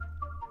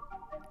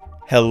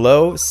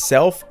Hello,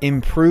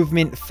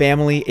 self-improvement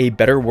family. A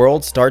better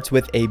world starts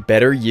with a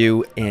better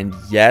you, and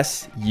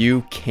yes,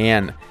 you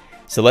can.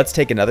 So let's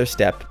take another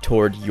step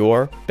toward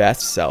your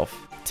best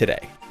self today.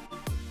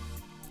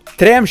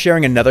 Today, I'm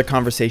sharing another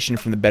conversation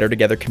from the Better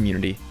Together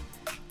community.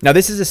 Now,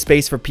 this is a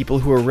space for people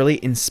who are really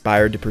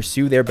inspired to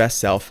pursue their best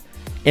self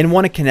and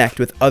want to connect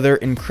with other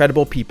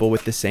incredible people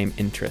with the same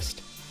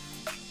interest.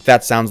 If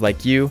that sounds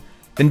like you,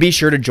 then be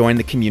sure to join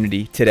the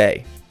community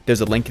today.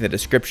 There's a link in the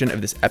description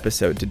of this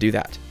episode to do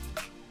that.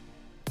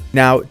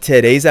 Now,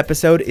 today's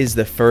episode is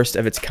the first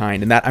of its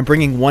kind in that I'm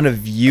bringing one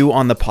of you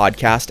on the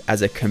podcast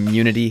as a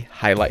community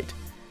highlight.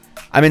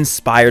 I'm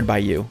inspired by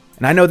you,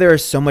 and I know there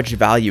is so much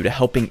value to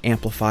helping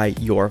amplify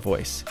your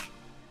voice.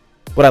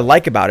 What I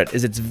like about it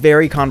is it's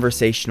very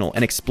conversational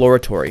and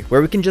exploratory,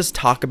 where we can just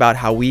talk about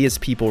how we as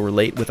people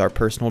relate with our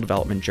personal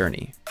development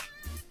journey.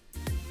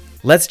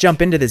 Let's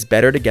jump into this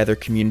Better Together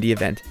community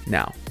event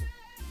now.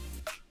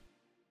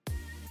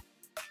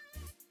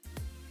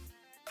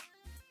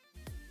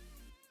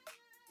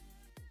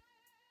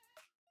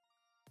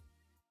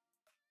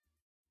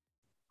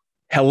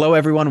 Hello,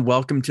 everyone.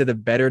 Welcome to the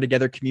Better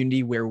Together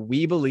community, where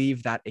we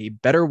believe that a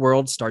better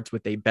world starts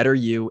with a better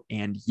you.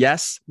 And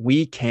yes,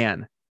 we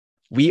can.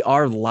 We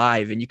are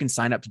live, and you can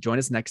sign up to join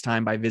us next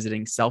time by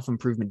visiting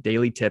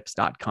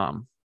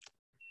selfimprovementdailytips.com.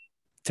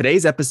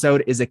 Today's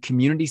episode is a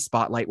community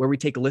spotlight where we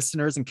take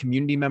listeners and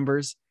community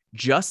members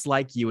just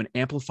like you and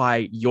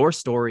amplify your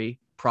story,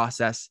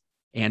 process,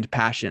 and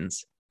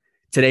passions.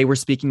 Today, we're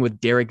speaking with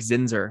Derek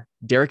Zinzer.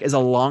 Derek is a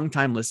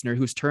longtime listener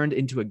who's turned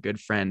into a good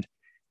friend.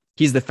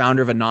 He's the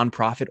founder of a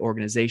nonprofit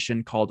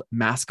organization called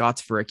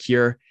Mascots for a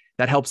Cure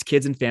that helps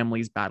kids and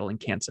families battling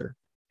cancer.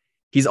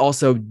 He's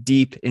also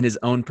deep in his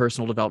own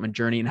personal development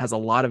journey and has a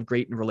lot of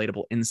great and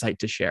relatable insight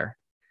to share.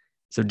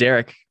 So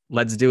Derek,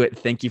 let's do it.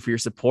 Thank you for your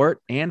support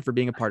and for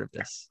being a part of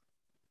this.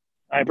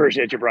 I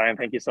appreciate you, Brian.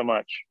 Thank you so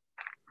much.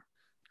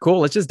 Cool.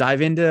 Let's just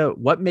dive into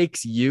what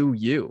makes you,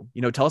 you.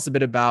 Tell us a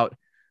bit about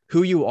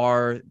who you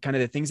are, kind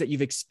of the things that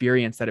you've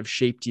experienced that have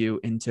shaped you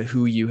into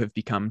who you have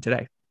become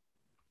today.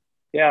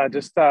 Yeah,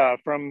 just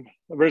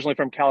originally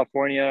from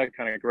California,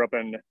 kind of grew up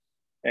in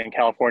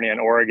California and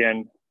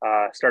Oregon.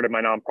 Started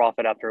my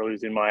nonprofit after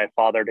losing my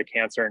father to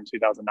cancer in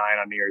 2009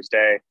 on New Year's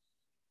Day,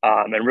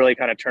 and really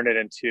kind of turned it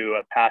into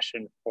a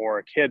passion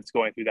for kids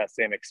going through that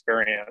same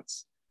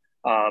experience.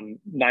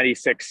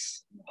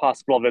 96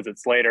 hospital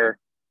visits later,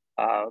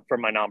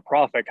 from my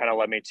nonprofit kind of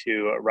led me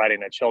to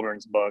writing a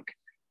children's book.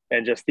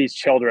 And just these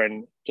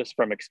children, just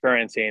from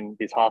experiencing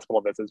these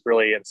hospital visits,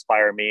 really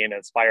inspire me and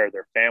inspire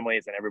their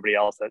families and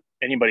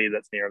anybody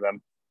that's near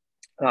them.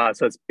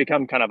 So it's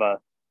become kind of a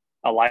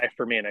life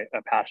for me and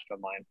a passion of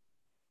mine.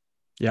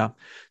 Yeah.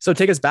 So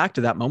take us back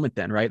to that moment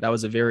then, right? That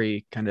was a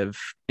very kind of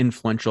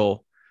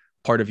influential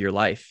part of your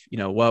life.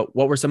 What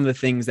were some of the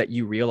things that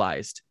you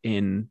realized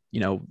in,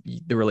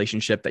 the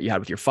relationship that you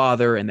had with your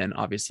father, and then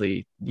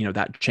obviously,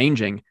 that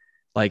changing,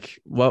 like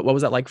what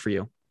was that like for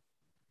you?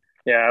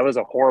 Yeah, it was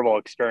a horrible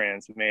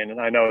experience. I mean,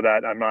 and I know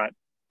that I'm not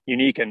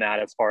unique in that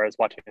as far as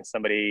watching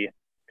somebody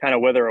kind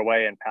of wither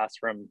away and pass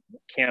from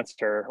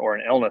cancer or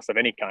an illness of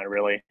any kind,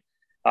 really.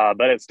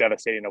 But it's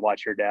devastating to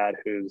watch your dad,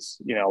 who's,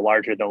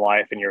 larger than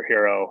life and your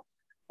hero,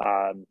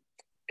 kind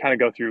of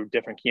go through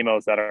different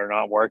chemos that are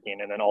not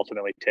working and then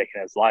ultimately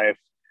taking his life,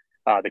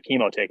 the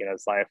chemo taking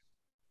his life.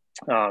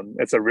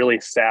 It's a really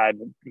sad,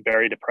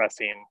 very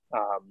depressing,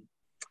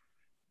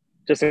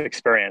 just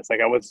experience.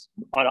 Like I was,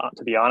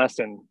 to be honest,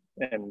 and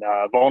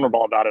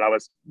vulnerable about it, I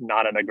was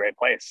not in a great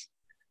place.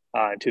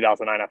 In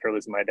 2009, after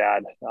losing my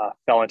dad,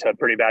 fell into a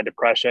pretty bad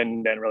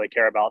depression, didn't really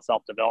care about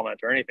self-development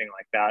or anything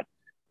like that.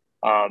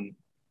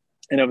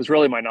 And it was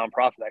really my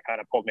nonprofit that kind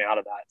of pulled me out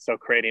of that. So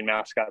creating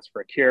Mascots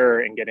for a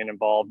Cure and getting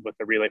involved with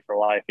the Relay for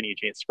Life in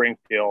Eugene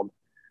Springfield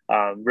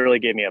really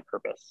gave me a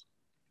purpose.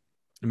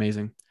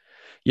 Amazing.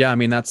 Yeah. I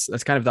mean, that's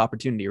kind of the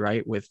opportunity,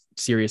 right? With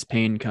serious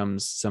pain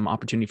comes some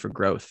opportunity for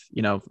growth,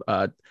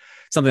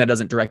 something that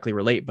doesn't directly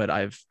relate, but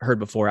I've heard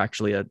before,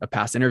 actually, a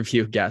past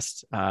interview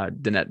guest,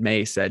 Danette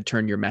May, said,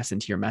 turn your mess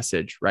into your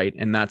message. Right.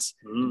 And that's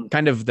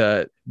kind of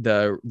the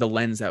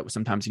lens that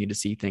sometimes you need to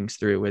see things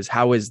through, is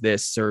how is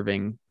this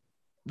serving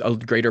a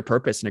greater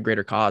purpose and a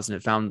greater cause?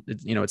 And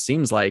it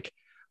seems like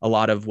a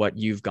lot of what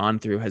you've gone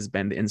through has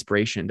been the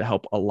inspiration to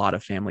help a lot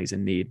of families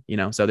in need,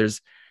 so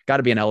there's got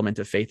to be an element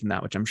of faith in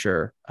that, which I'm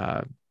sure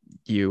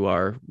you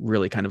are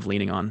really kind of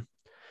leaning on.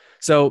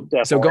 So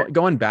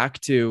going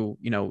back to,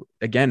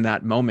 again,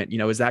 that moment,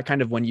 is that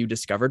kind of when you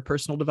discovered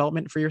personal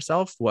development for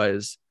yourself?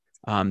 Was,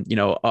 on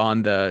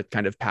the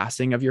kind of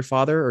passing of your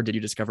father, or did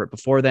you discover it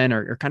before then,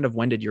 or kind of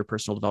when did your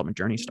personal development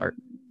journey start?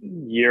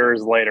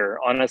 Years later.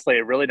 Honestly,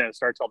 it really didn't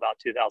start till about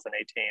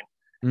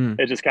 2018.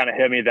 It just kind of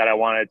hit me that I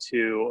wanted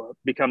to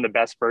become the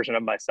best version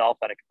of myself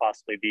that I could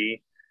possibly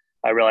be.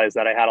 I realized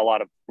that I had a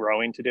lot of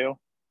growing to do,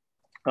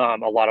 a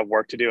lot of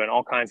work to do in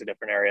all kinds of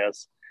different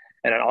areas.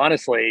 And then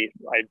honestly,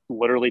 I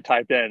literally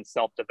typed in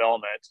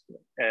self-development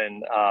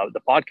and the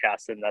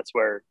podcast, and that's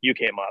where you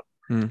came up.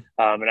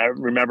 And I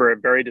remember it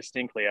very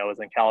distinctly. I was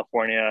in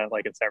California,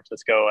 like in San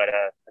Francisco at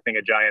I think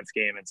a Giants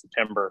game in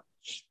September,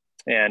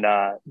 and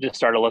just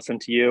started listening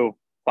to you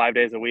 5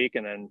 days a week.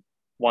 And then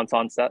once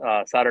on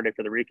Saturday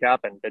for the recap,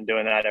 and been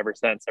doing that ever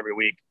since, every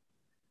week.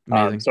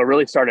 So it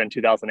really started in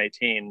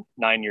 2018,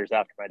 9 years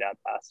after my dad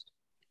passed.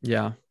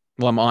 Yeah.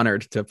 Well, I'm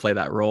honored to play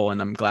that role,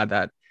 and I'm glad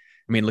that,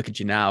 I mean, look at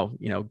you now,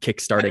 you know,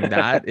 kickstarting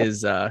that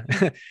is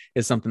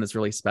is something that's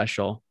really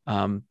special.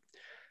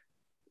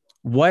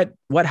 What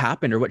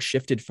happened or what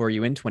shifted for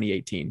you in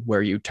 2018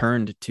 where you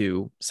turned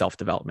to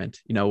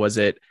self-development? You know, was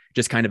it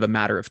just kind of a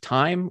matter of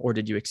time, or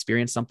did you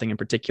experience something in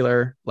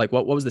particular? Like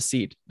what was the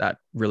seed that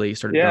really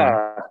started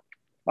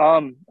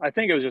growing? I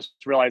think it was just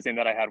realizing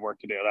that I had work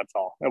to do. That's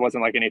all. It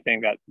wasn't like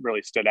anything that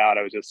really stood out.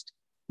 I was just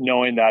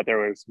knowing that there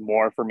was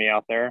more for me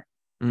out there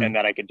and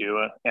that I could do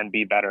it and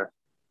be better.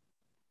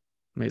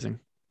 Amazing.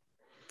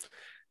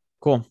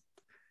 Cool.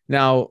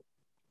 Now,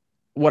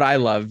 what I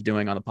love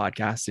doing on the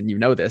podcast, and you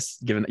know this,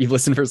 given that you've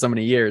listened for so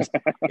many years,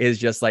 is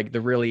just like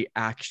the really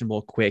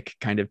actionable, quick,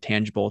 kind of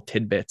tangible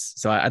tidbits.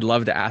 So I'd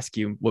love to ask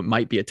you what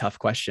might be a tough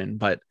question,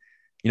 but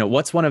you know,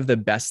 what's one of the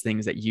best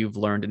things that you've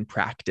learned and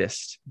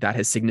practiced that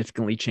has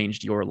significantly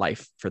changed your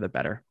life for the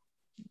better?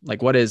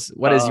 Like what is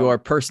your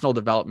personal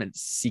development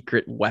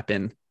secret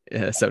weapon,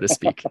 so to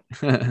speak?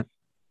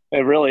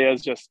 It really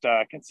is just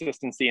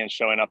consistency and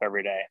showing up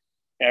every day,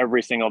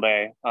 every single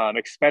day,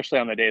 especially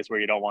on the days where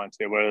you don't want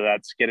to, whether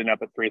that's getting up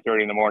at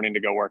 3:30 in the morning to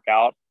go work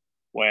out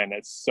when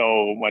it's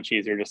so much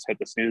easier just hit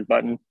the snooze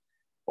button,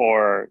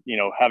 or, you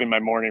know, having my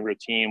morning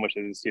routine, which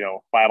is, you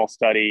know, Bible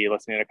study,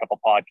 listening to a couple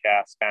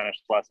podcasts, Spanish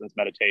lessons,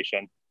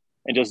 meditation,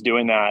 and just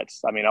doing that.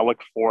 I mean, I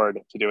look forward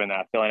to doing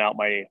that, filling out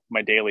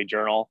my daily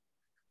journal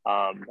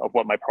of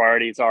what my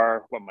priorities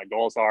are, what my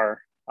goals are,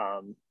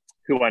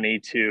 who I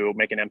need to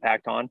make an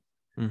impact on,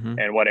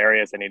 and what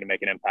areas I need to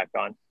make an impact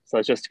on. So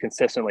it's just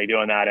consistently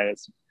doing that. And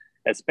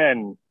it's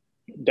been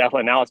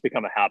definitely, now it's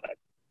become a habit.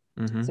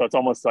 So it's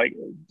almost like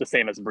the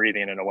same as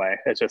breathing in a way.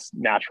 It's just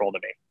natural to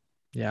me.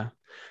 Yeah.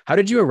 How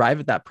did you arrive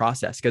at that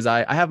process? Because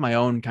I have my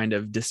own kind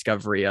of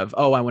discovery of,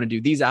 oh, I want to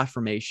do these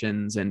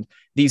affirmations and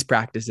these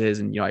practices.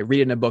 And, you know, I read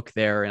it in a book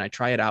there and I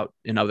try it out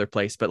in other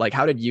place. But like,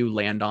 how did you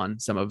land on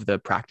some of the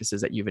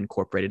practices that you've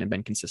incorporated and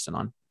been consistent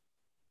on?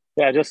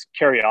 Yeah, just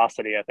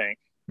curiosity, I think.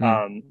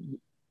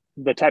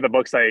 The type of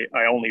books I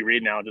only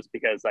read now just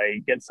because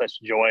I get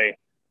such joy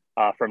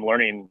from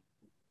learning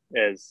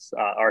is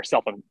our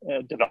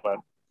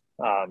self-development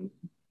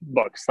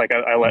books. Like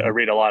I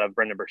read a lot of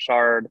Brendon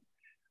Burchard,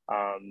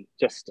 all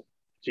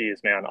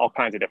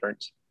kinds of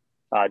different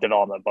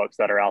development books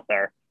that are out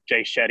there.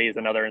 Jay Shetty is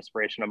another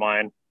inspiration of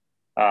mine.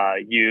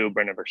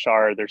 Brendon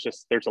Burchard,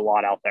 there's a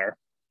lot out there.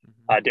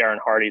 Darren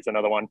Hardy's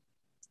another one.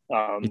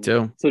 Me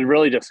too. So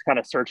really just kind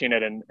of searching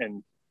it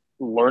and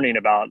learning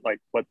about like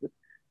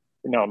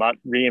not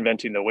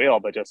reinventing the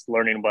wheel, but just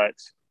learning what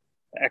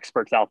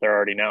experts out there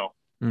already know.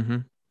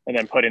 And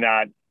then putting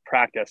that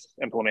practice,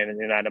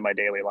 implementing that in my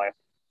daily life.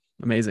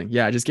 Amazing.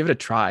 Yeah. Just give it a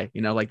try,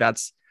 you know, like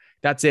that's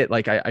it.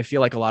 Like, I feel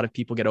like a lot of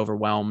people get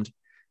overwhelmed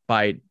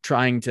by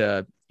trying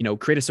to, you know,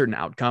 create a certain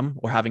outcome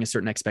or having a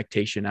certain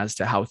expectation as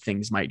to how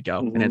things might go.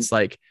 And it's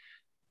like,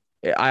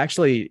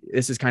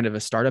 this is kind of a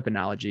startup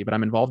analogy, but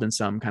I'm involved in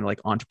some kind of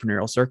like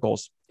entrepreneurial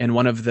circles. And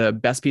one of the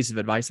best pieces of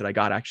advice that I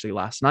got actually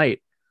last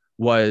night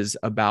was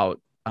about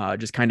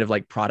just kind of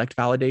like product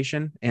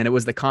validation. And it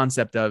was the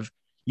concept of,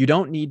 you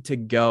don't need to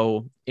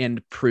go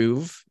and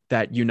prove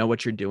that you know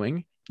what you're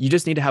doing. You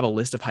just need to have a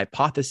list of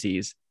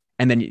hypotheses.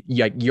 And then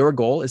your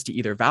goal is to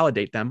either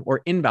validate them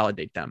or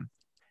invalidate them.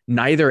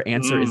 Neither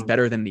answer is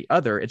better than the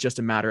other. It's just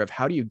a matter of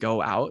how do you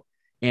go out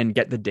and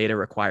get the data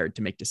required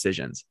to make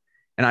decisions.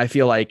 And I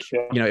feel like,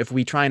 you know, if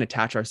we try and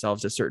attach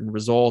ourselves to a certain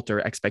result or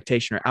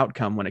expectation or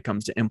outcome when it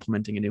comes to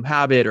implementing a new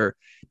habit or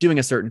doing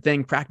a certain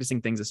thing,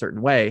 practicing things a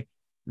certain way,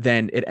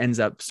 then it ends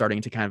up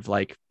starting to kind of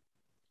like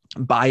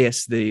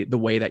bias the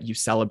way that you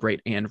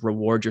celebrate and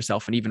reward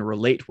yourself and even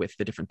relate with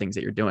the different things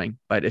that you're doing.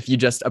 But if you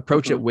just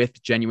approach it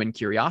with genuine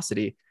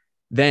curiosity,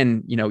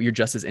 then, you know, you're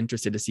just as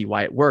interested to see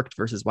why it worked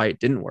versus why it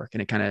didn't work.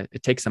 And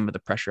it takes some of the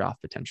pressure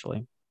off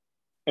potentially.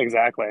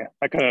 Exactly.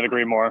 I couldn't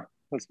agree more.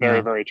 That's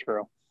very, very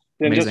true.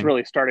 Then just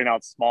really starting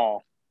out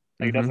small.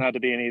 Like it doesn't have to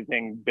be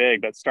anything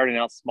big, but starting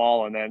out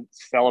small and then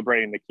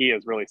celebrating. The key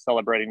is really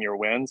celebrating your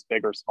wins,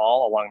 big or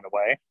small, along the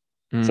way,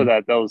 so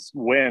that those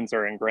wins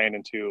are ingrained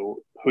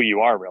into who you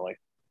are really.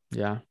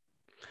 Yeah.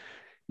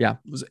 Yeah.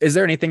 Is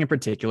there anything in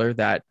particular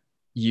that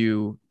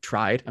you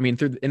tried? I mean,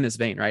 in this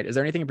vein, right? Is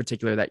there anything in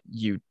particular that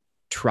you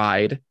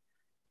tried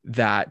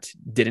that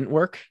didn't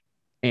work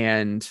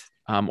and,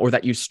 or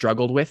that you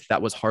struggled with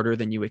that was harder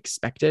than you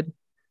expected?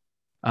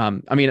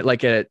 I mean,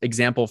 like an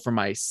example for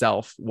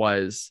myself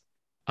was,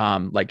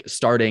 like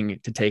starting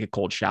to take a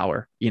cold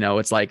shower. You know,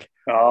 it's like,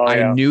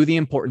 I knew the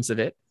importance of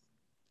it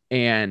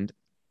and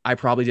I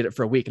probably did it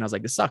for a week and I was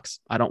like, this sucks.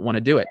 I don't want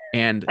to do it.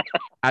 And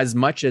as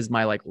much as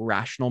my like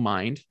rational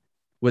mind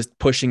was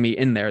pushing me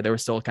in there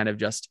was still kind of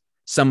just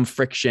some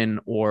friction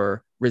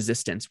or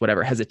resistance,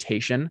 whatever,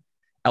 hesitation.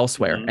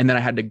 elsewhere. Mm-hmm. And then I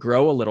had to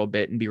grow a little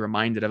bit and be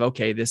reminded of,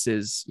 okay, this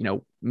is,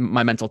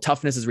 my mental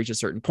toughness has reached a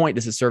certain point.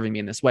 This is serving me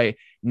in this way.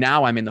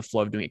 Now I'm in the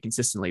flow of doing it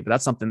consistently, but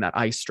that's something that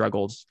I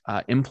struggled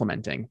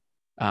implementing.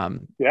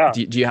 Yeah,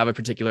 Do you have a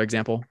particular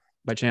example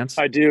by chance?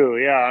 I do.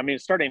 Yeah. I mean,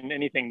 starting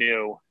anything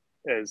new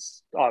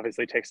is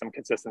obviously takes some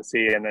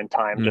consistency and then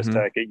time just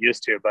Mm-hmm. to get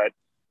used to.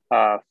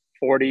 But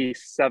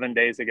 47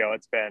 days ago,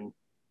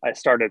 I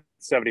started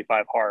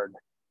 75 hard,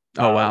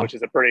 Oh, wow. which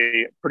is a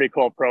pretty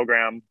cool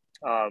program,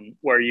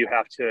 where you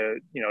have to,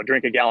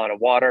 drink a gallon of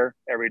water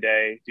every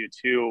day, do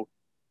two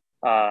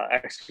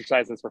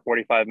exercises for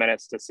 45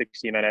 minutes to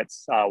 60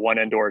 minutes, one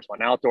indoors,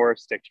 one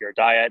outdoors, stick to your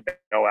diet,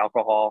 no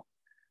alcohol.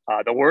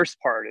 The worst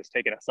part is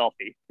taking a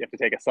selfie. You have to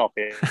take a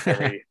selfie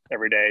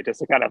every day just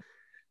to kind of,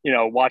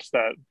 watch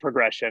the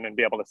progression and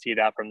be able to see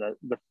that from the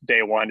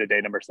day one to day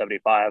number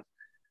 75.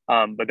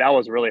 But that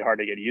was really hard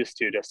to get used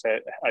to, just to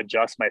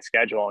adjust my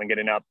schedule and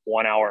getting up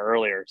 1 hour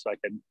earlier so I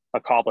could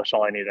accomplish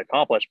all I needed to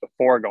accomplish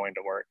before going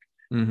to work.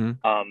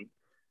 Mm-hmm.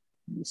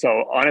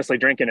 So honestly,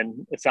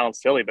 and it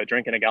sounds silly, but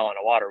drinking a gallon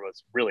of water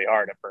was really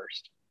hard at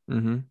first.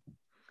 Mm-hmm.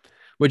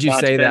 Would you Not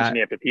to say mention that?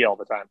 you have to pee all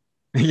the time.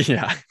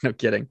 Yeah, no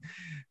kidding.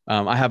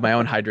 I have my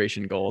own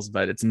hydration goals,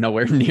 but it's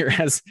nowhere near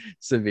as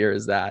severe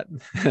as that.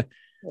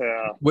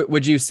 Yeah.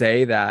 Would you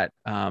say that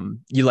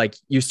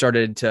you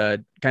started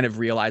to kind of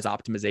realize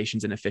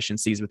optimizations and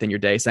efficiencies within your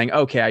day, saying,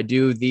 okay, I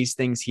do these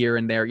things here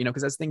and there,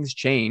 because as things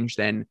change,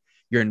 then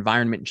your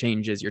environment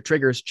changes, your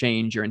triggers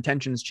change, your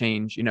intentions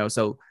change,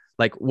 so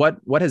like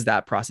what has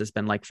that process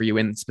been like for you,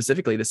 and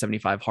specifically the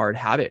 75 hard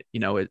habit?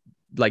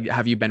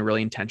 Have you been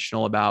really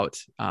intentional about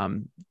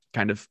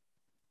kind of,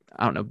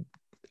 I don't know,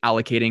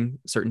 allocating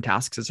certain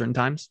tasks at certain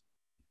times?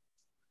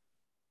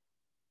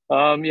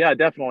 Yeah,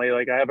 definitely.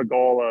 Like I have a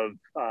goal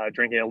of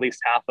drinking at least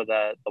half of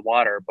the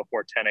water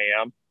before 10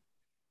 a.m.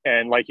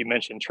 And like you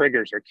mentioned,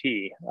 triggers are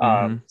key.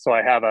 Mm-hmm. So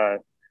I have a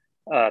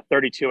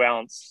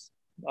 32-ounce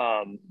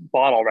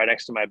bottle right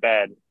next to my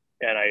bed,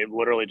 and I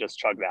literally just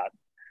chug that.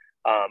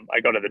 I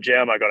go to the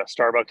gym, I go to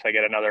Starbucks, I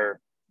get another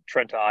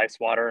Trenta ice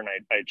water, and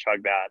I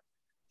chug that.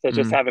 So it's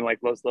just Mm-hmm. having like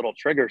those little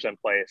triggers in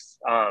place.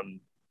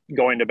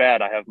 Going to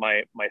bed, I have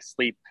my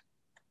sleep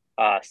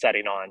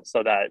setting on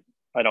so that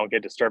I don't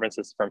get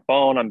disturbances from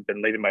phone. I've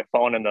been leaving my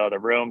phone in the other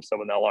room, so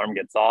when the alarm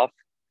gets off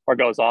or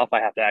goes off,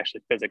 I have to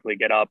actually physically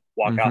get up,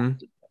 walk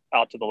Mm-hmm.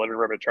 out to the living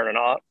room and turn it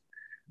off,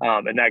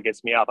 and that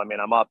gets me up. I mean,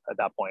 I'm up at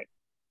that point.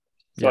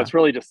 So Yeah. it's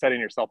really just setting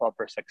yourself up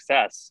for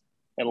success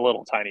in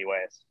little tiny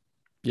ways.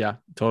 Yeah,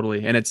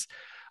 totally. And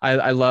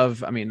I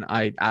love, I mean,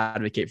 I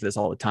advocate for this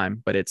all the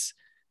time, but it's,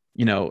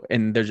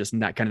 and there's just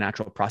that kind of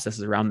natural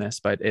processes around this,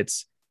 but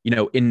it's,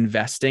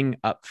 investing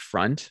up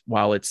front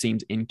while it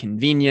seems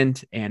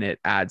inconvenient and it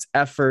adds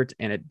effort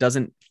and it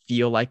doesn't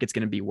feel like it's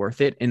going to be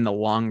worth it in the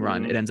long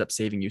run. Mm-hmm. It ends up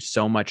saving you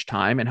so much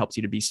time and helps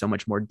you to be so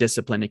much more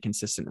disciplined and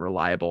consistent, and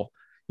reliable.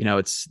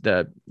 It's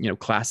the,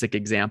 classic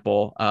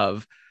example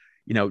of,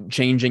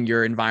 changing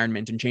your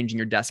environment and changing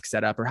your desk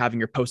setup or having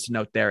your post-it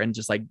note there and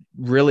just like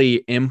really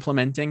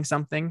implementing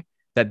something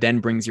that then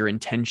brings your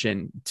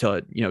intention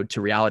to,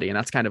 to reality. And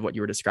that's kind of what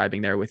you were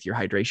describing there with your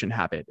hydration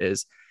habit,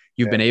 is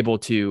you've been able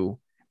to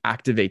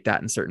activate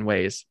that in certain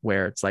ways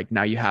where it's like,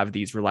 now you have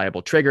these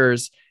reliable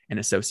triggers and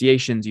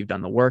associations. You've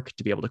done the work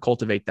to be able to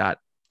cultivate that.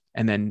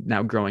 And then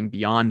now growing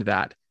beyond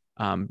that,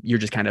 you're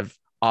just kind of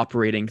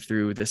operating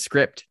through the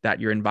script that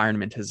your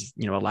environment has,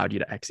 allowed you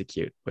to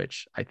execute,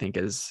 which I think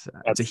it's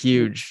a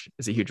huge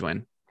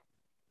win.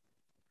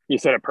 You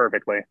said it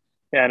perfectly.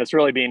 Yeah, and it's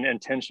really being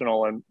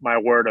intentional. And my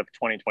word of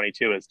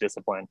 2022 is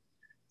discipline.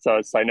 So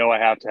I know I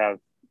have to have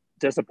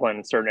discipline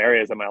in certain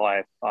areas of my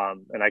life.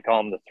 And I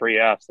call them the 3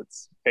 F's.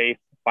 It's faith,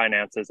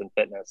 finances, and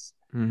fitness.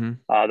 Mm-hmm.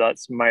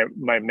 That's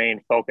my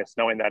main focus,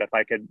 knowing that if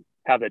I could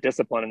have the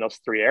discipline in those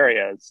 3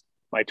 areas,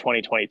 my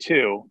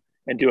 2022,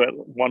 and do it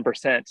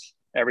 1%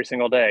 every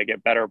single day,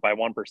 get better by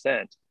 1%.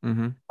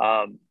 Mm-hmm.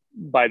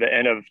 By the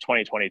end of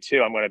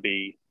 2022, I'm going to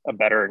be a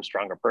better and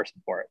stronger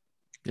person for it.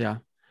 Yeah.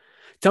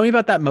 Tell me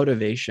about that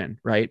motivation,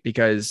 right?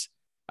 Because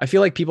I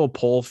feel like people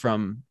pull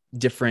from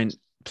different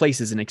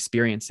places and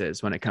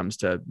experiences when it comes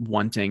to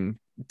wanting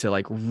to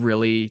like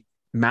really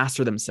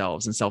master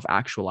themselves and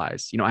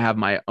self-actualize. I have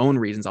my own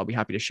reasons I'll be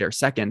happy to share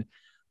second,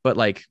 but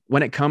like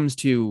when it comes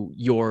to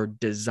your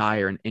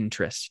desire and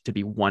interest to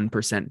be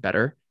 1%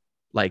 better,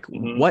 like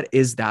Mm-hmm. what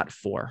is that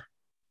for?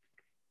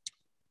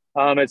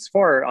 It's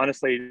for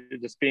honestly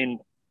just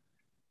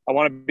I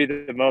want to be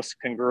the most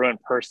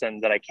congruent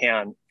person that I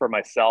can for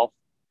myself,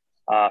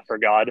 for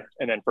God,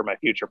 and then for my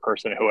future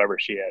person, whoever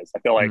she is. I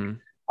feel like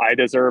I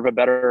deserve a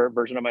better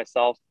version of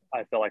myself.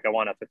 I feel like I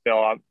want to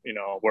fulfill,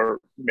 we're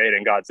made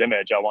in God's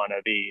image. I want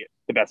to be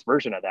the best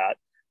version of that.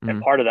 And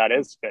part of that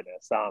is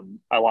fitness.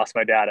 I lost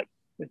my dad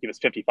he was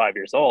 55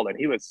 years old, and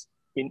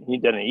he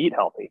didn't eat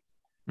healthy.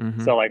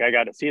 Mm-hmm. So like, I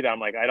got to see that. I'm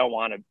like, I don't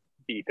want to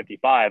be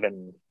 55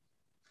 and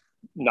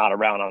not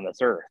around on this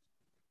earth.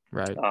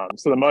 Right.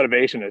 So the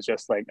motivation is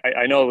just like,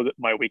 I know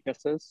my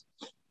weaknesses,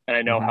 and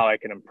I know Mm-hmm. how I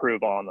can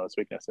improve on those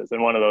weaknesses.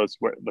 And one of those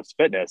was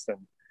fitness. And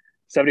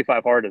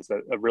 75 hard is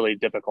a really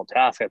difficult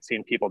task. I've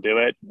seen people do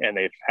it and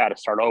they've had to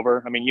start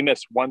over. I mean, you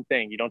miss one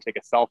thing, you don't take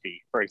a selfie,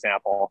 for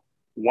example,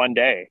 one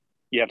day,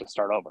 you have to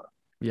start over.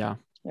 Yeah.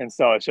 And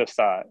so it's just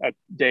at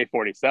day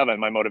 47,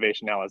 my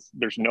motivation now is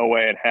there's no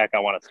way in heck I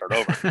want to start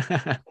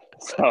over.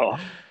 So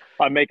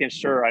I'm making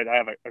sure I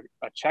have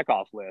a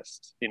checkoff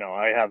list. You know,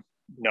 I have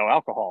no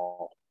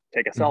alcohol,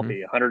 take a Mm-hmm.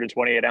 selfie,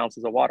 128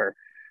 ounces of water,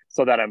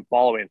 so that I'm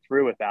following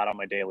through with that on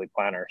my daily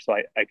planner. So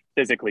I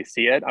physically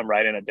see it, I'm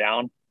writing it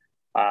down.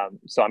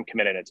 So I'm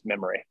committing it to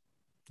memory.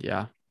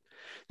 Yeah.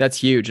 That's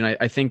huge. And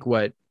I think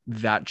what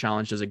that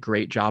challenge does a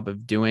great job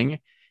of doing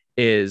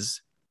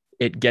is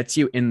it gets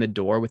you in the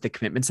door with the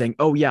commitment saying,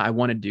 oh yeah, I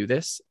want to do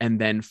this. And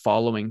then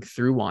following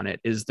through on it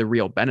is the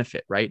real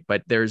benefit. Right.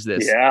 But there's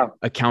this Yeah.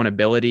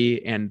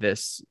 accountability and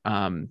this,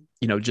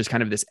 just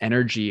kind of this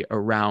energy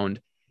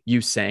around you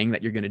saying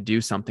that you're going to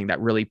do something that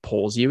really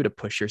pulls you to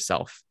push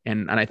yourself.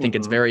 And I think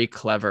it's very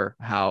clever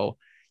how,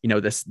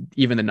 this,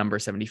 even the number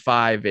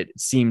 75, it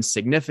seems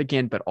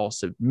significant, but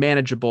also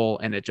manageable.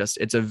 And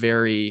it's a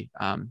very,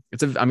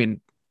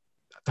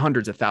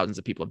 hundreds of thousands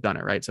of people have done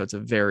it. Right. So it's a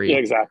very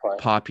exactly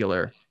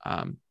popular,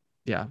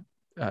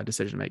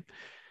 decision to make.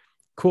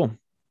 Cool.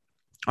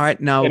 All right.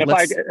 Now, and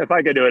if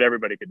I could do it,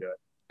 everybody could do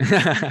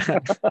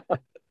it.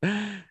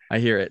 I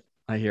hear it.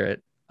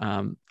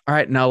 All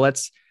right. Now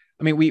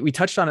we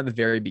touched on it at the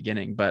very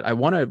beginning, but I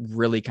want to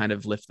really kind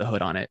of lift the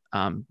hood on it,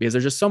 because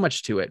there's just so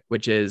much to it,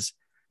 which is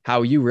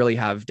how you really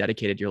have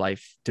dedicated your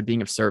life to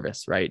being of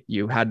service, right?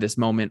 You had this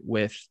moment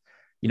with,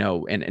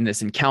 in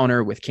this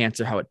encounter with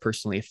cancer, how it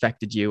personally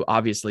affected you.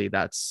 Obviously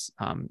that's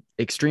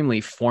extremely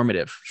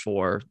formative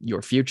for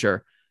your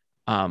future.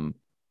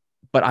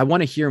 But I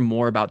want to hear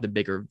more about the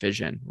bigger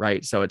vision,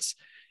 right? So it's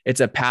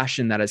a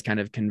passion that has kind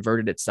of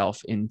converted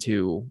itself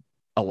into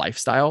a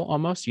lifestyle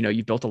almost.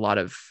 You've built a lot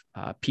of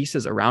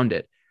pieces around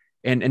it,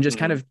 and just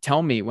kind of tell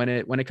me when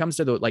it comes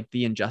to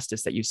the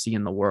injustice that you see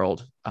in the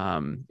world,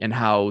 and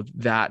how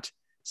that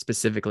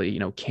specifically,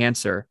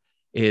 cancer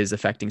is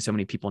affecting so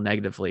many people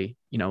negatively.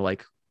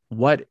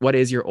 What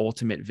is your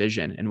ultimate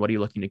vision, and what are you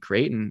looking to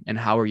create, and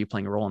how are you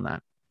playing a role in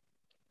that?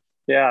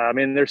 Yeah, I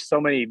mean, there's so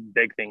many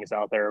big things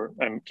out there,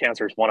 and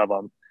cancer is one of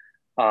them.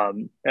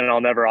 And I'll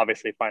never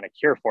obviously find a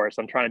cure for it.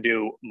 So I'm trying to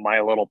do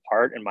my little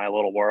part in my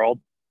little world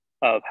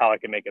of how I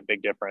can make a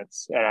big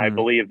difference. And I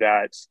believe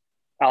that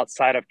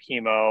outside of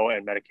chemo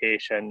and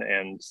medication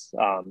and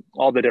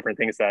all the different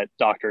things that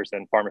doctors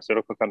and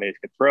pharmaceutical companies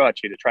could throw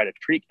at you to try to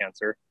treat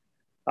cancer,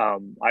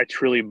 I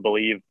truly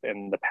believe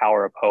in the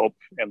power of hope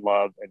and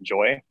love and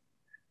joy.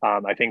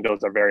 I think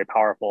those are very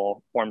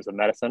powerful forms of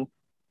medicine.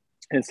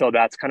 And so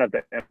that's kind of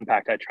the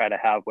impact I try to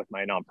have with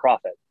my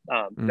nonprofit.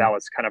 That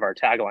was kind of our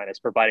tagline, is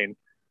providing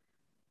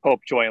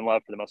hope, joy, and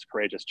love for the most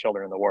courageous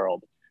children in the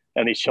world.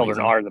 And these children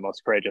are the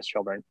most courageous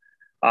children.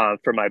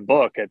 For my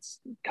book, it's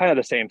kind of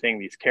the same thing.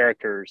 These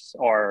characters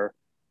are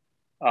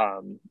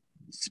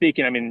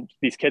speaking. I mean,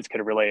 these kids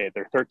could relate.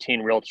 They're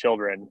 13 real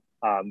children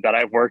that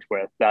I've worked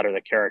with that are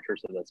the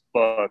characters of this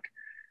book.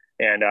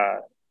 And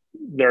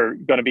they're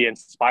going to be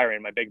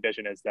inspiring. My big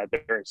vision is that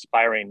they're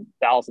inspiring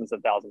thousands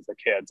and thousands of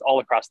kids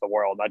all across the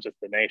world, not just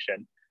the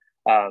nation,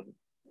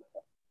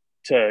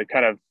 to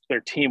kind of their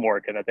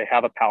teamwork, and that they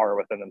have a power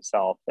within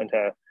themselves, and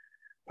to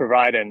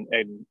provide and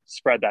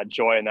spread that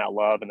joy and that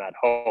love and that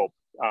hope,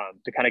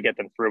 to kind of get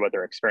them through what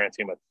they're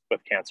experiencing with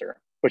cancer,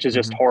 which is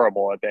just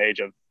horrible at the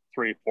age of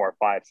 3, 4,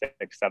 5,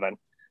 6, 7.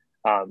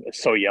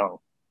 It's so young.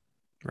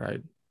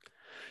 Right.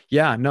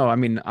 Yeah, no, I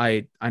mean,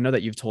 I know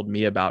that you've told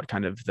me about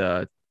kind of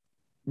the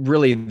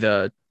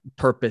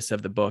purpose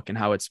of the book and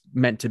how it's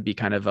meant to be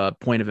kind of a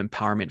point of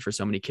empowerment for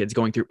so many kids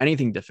going through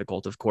anything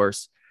difficult. Of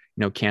course,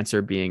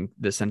 cancer being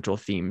the central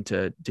theme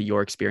to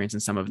your experience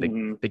and some of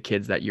the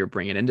kids that you're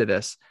bringing into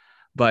this.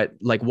 But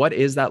what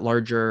is that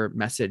larger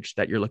message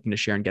that you're looking to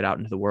share and get out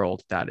into the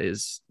world that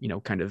is,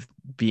 kind of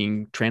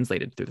being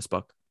translated through this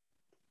book?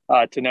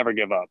 To never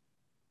give up.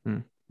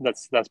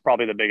 That's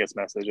probably the biggest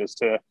message, is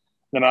to,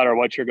 no matter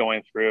what you're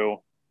going through,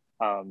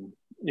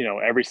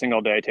 every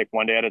single day, take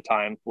one day at a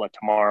time, let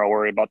tomorrow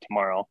worry about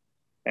tomorrow,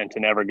 and to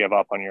never give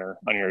up on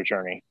your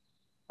journey.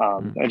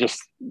 And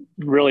just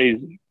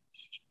really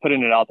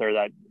putting it out there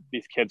that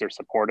these kids are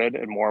supported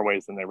in more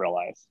ways than they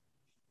realize.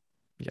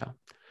 Yeah.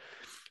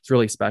 It's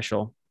really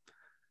special.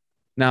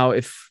 Now,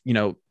 if,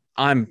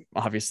 I'm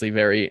obviously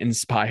very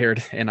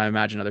inspired, and I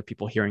imagine other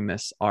people hearing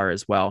this are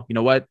as well.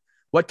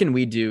 What can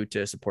we do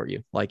to support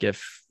you?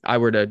 If I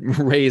were to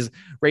raise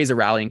a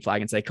rallying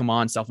flag and say, come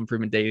on,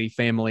 Self-Improvement Daily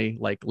family,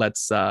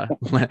 let's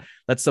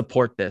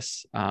support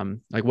this.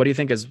 What do you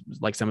think is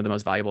some of the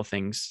most valuable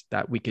things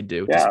that we could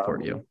do to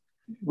support you?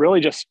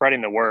 Really just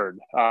spreading the word,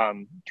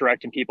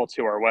 directing people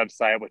to our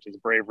website, which is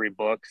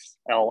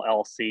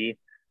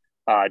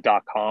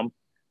braverybooksllc.com.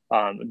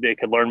 They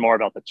could learn more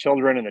about the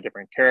children and the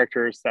different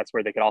characters. That's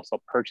where they could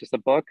also purchase a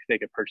book. They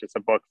could purchase a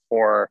book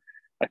for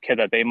a kid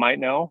that they might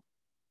know,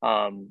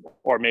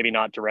 or maybe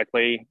not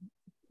directly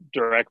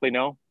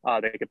know.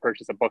 They could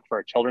purchase a book for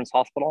a children's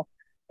hospital,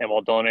 and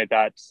we'll donate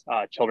that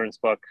children's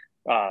book,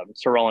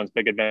 Sir Roland's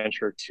Big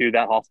Adventure, to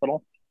that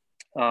hospital.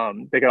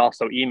 They could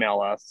also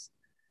email us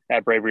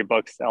at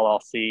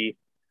braveryBooksLLC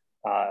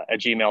at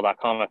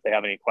gmail.com if they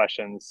have any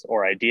questions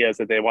or ideas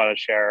that they want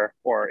to share,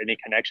 or any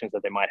connections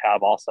that they might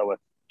have also with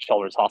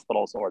children's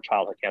hospitals or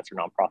childhood cancer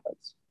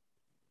nonprofits.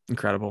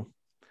 Incredible.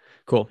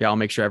 Cool. Yeah, I'll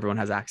make sure everyone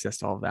has access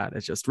to all of that.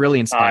 It's just really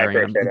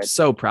inspiring. I'm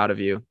so proud of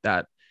you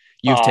that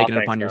you've taken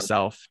it upon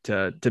yourself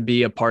to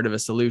be a part of a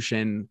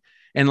solution.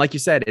 And like you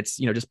said, it's,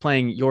 just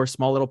playing your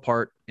small little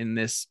part in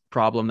this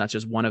problem. That's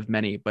just one of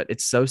many, but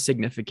it's so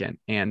significant.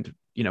 And,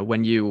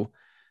 when you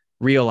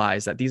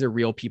realize that these are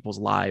real people's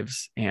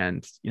lives,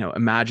 and,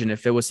 imagine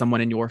if it was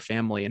someone in your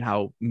family and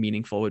how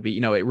meaningful it would be,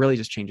 it really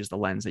just changes the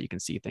lens that you can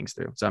see things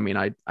through. So, I mean,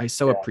 I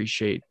so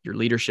appreciate your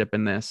leadership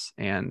in this,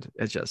 and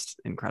it's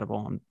just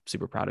incredible. I'm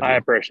super proud of you. I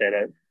appreciate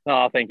it.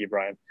 Oh, thank you,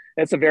 Brian.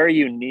 It's a very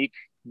unique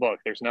book.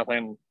 There's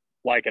nothing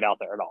like it out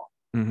there at all.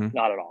 Mm-hmm.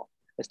 Not at all.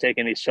 It's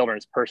taking these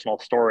children's personal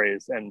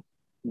stories, and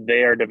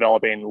they are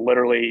developing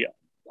literally,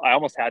 I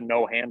almost had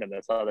no hand in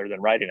this other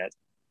than writing it.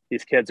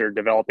 These kids are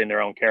developing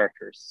their own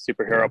characters,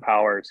 superhero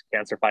powers,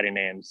 cancer fighting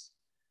names,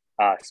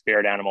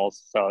 spirit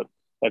animals. So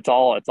it's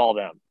all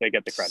them. They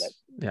get the credit.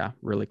 Yeah.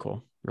 Really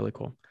cool. Really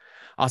cool.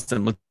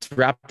 Awesome. Let's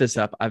wrap this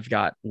up. I've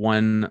got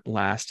one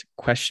last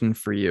question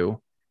for you.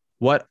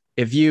 What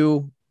if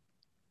you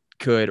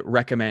could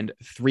recommend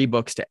 3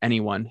 books to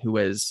anyone who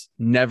has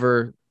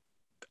never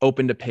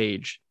opened a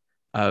page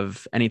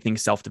of anything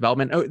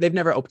self-development? Oh, they've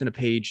never opened a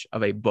page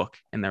of a book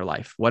in their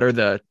life. What are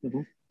the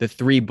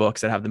 3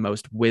 books that have the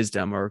most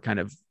wisdom, or kind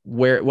of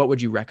what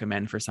would you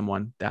recommend for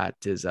someone that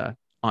is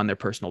on their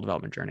personal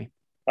development journey?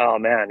 Oh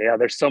man. Yeah.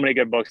 There's so many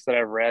good books that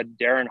I've read.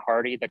 Darren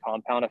Hardy, The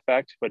Compound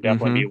Effect, would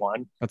definitely be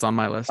one. That's on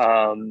my list.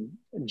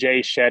 Jay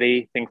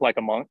Shetty, Think Like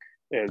a Monk,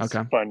 is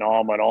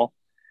phenomenal.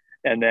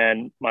 And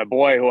then my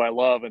boy, who I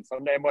love, and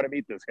someday I'm going to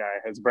meet this guy,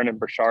 is Brendan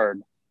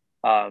Burchard.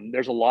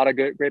 There's a lot of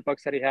great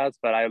books that he has,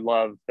 but I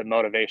love The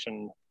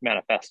Motivation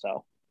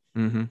Manifesto.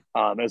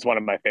 Is one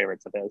of my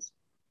favorites of his.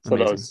 So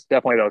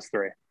definitely those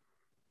 3.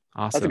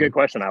 Awesome. That's a good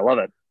question. I love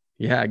it.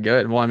 Yeah,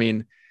 good. Well, I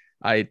mean,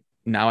 I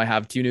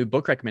have 2 new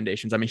book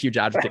recommendations. I'm a huge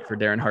advocate for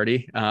Darren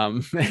Hardy.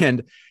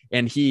 And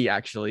he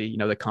actually,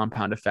 The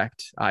Compound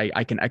Effect,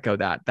 I can echo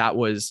that. That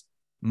was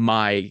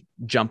my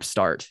jump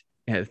start.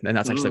 And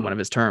that's actually one of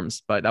his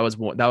terms, but that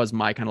was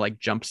my kind of like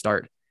jump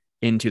start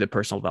into the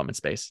personal development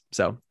space.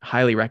 So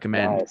highly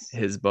recommend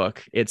his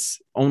book. It's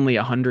only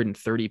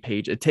 130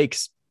 pages. It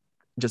takes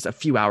just a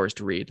few hours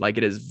to read. Like,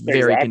 it is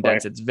very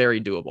condensed. It's very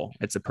doable.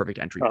 It's a perfect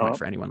entry point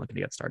for anyone looking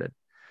to get started.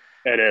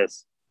 It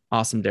is.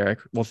 Awesome, Derek.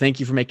 Well, thank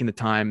you for making the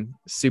time.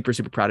 Super,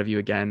 super proud of you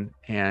again.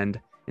 And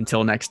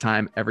until next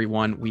time,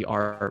 everyone, we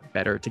are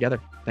better together.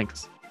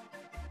 Thanks.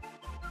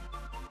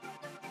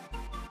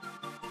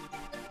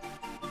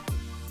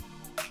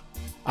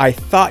 I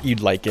thought you'd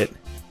like it.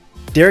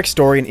 Derek's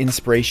story and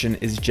inspiration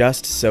is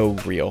just so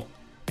real,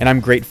 and I'm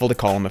grateful to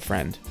call him a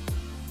friend.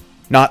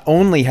 Not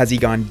only has he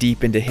gone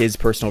deep into his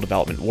personal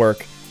development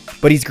work,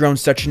 but he's grown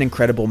such an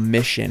incredible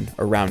mission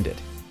around it.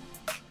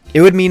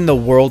 It would mean the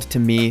world to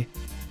me,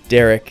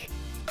 Derek,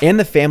 and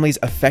the families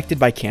affected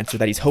by cancer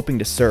that he's hoping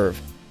to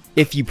serve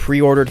if you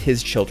pre-ordered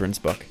his children's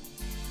book.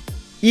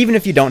 Even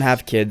if you don't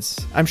have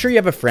kids, I'm sure you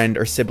have a friend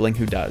or sibling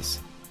who does.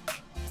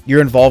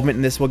 Your involvement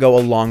in this will go a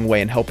long way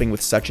in helping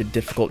with such a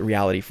difficult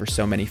reality for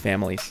so many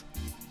families.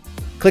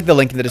 Click the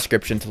link in the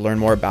description to learn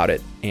more about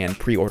it and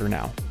pre-order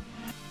now.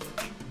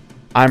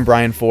 I'm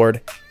Brian Ford,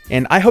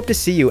 and I hope to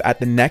see you at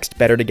the next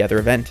Better Together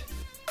event.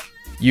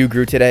 You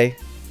grew today.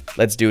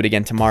 Let's do it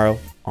again tomorrow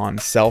on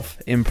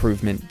Self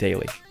Improvement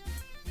Daily.